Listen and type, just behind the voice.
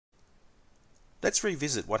Let's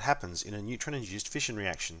revisit what happens in a neutron-induced fission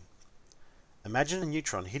reaction. Imagine a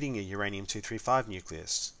neutron hitting a uranium-235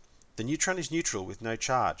 nucleus. The neutron is neutral with no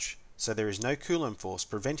charge, so there is no Coulomb force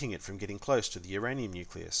preventing it from getting close to the uranium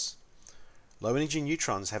nucleus. Low-energy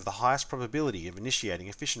neutrons have the highest probability of initiating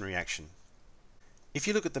a fission reaction. If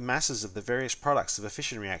you look at the masses of the various products of a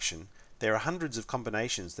fission reaction, there are hundreds of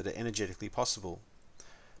combinations that are energetically possible.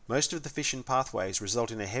 Most of the fission pathways result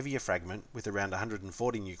in a heavier fragment with around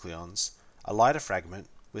 140 nucleons, a lighter fragment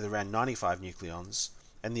with around 95 nucleons,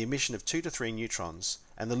 and the emission of 2 to 3 neutrons,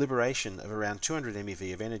 and the liberation of around 200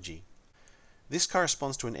 MeV of energy. This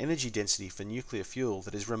corresponds to an energy density for nuclear fuel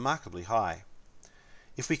that is remarkably high.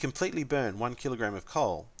 If we completely burn 1 kilogram of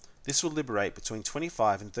coal, this will liberate between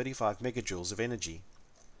 25 and 35 megajoules of energy.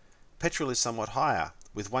 Petrol is somewhat higher,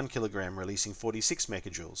 with 1 kilogram releasing 46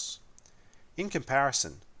 megajoules. In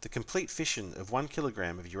comparison, the complete fission of 1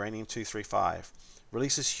 kilogram of uranium-235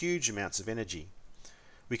 releases huge amounts of energy.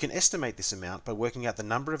 We can estimate this amount by working out the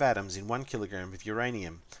number of atoms in 1 kilogram of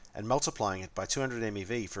uranium and multiplying it by 200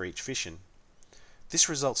 MeV for each fission. This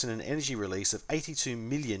results in an energy release of 82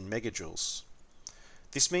 million megajoules.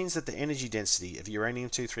 This means that the energy density of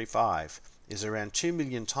uranium-235 is around 2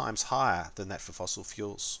 million times higher than that for fossil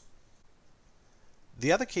fuels.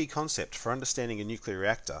 The other key concept for understanding a nuclear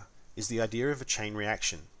reactor is the idea of a chain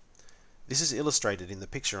reaction. This is illustrated in the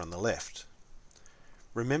picture on the left.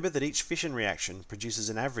 Remember that each fission reaction produces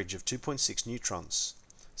an average of 2.6 neutrons.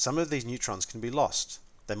 Some of these neutrons can be lost.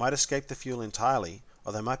 They might escape the fuel entirely,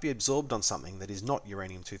 or they might be absorbed on something that is not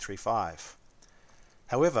uranium-235.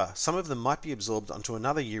 However, some of them might be absorbed onto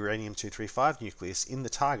another uranium-235 nucleus in the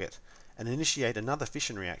target and initiate another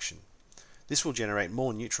fission reaction. This will generate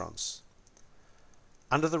more neutrons.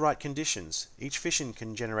 Under the right conditions, each fission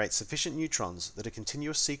can generate sufficient neutrons that a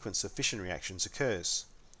continuous sequence of fission reactions occurs.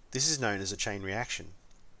 This is known as a chain reaction.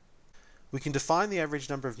 We can define the average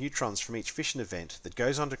number of neutrons from each fission event that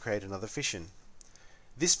goes on to create another fission.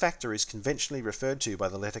 This factor is conventionally referred to by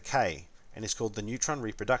the letter K and is called the neutron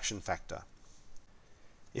reproduction factor.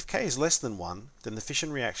 If K is less than 1, then the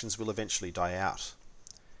fission reactions will eventually die out.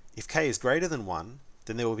 If K is greater than 1,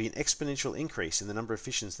 then there will be an exponential increase in the number of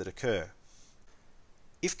fissions that occur.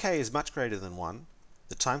 If K is much greater than 1,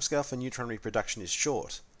 the timescale for neutron reproduction is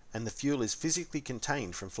short, and the fuel is physically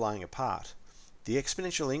contained from flying apart. The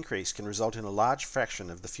exponential increase can result in a large fraction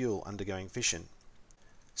of the fuel undergoing fission.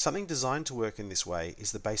 Something designed to work in this way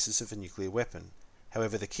is the basis of a nuclear weapon.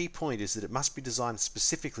 However, the key point is that it must be designed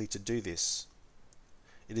specifically to do this.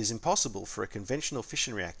 It is impossible for a conventional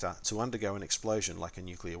fission reactor to undergo an explosion like a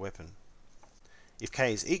nuclear weapon. If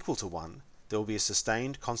K is equal to 1, there will be a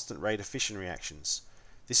sustained constant rate of fission reactions.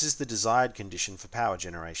 This is the desired condition for power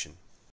generation.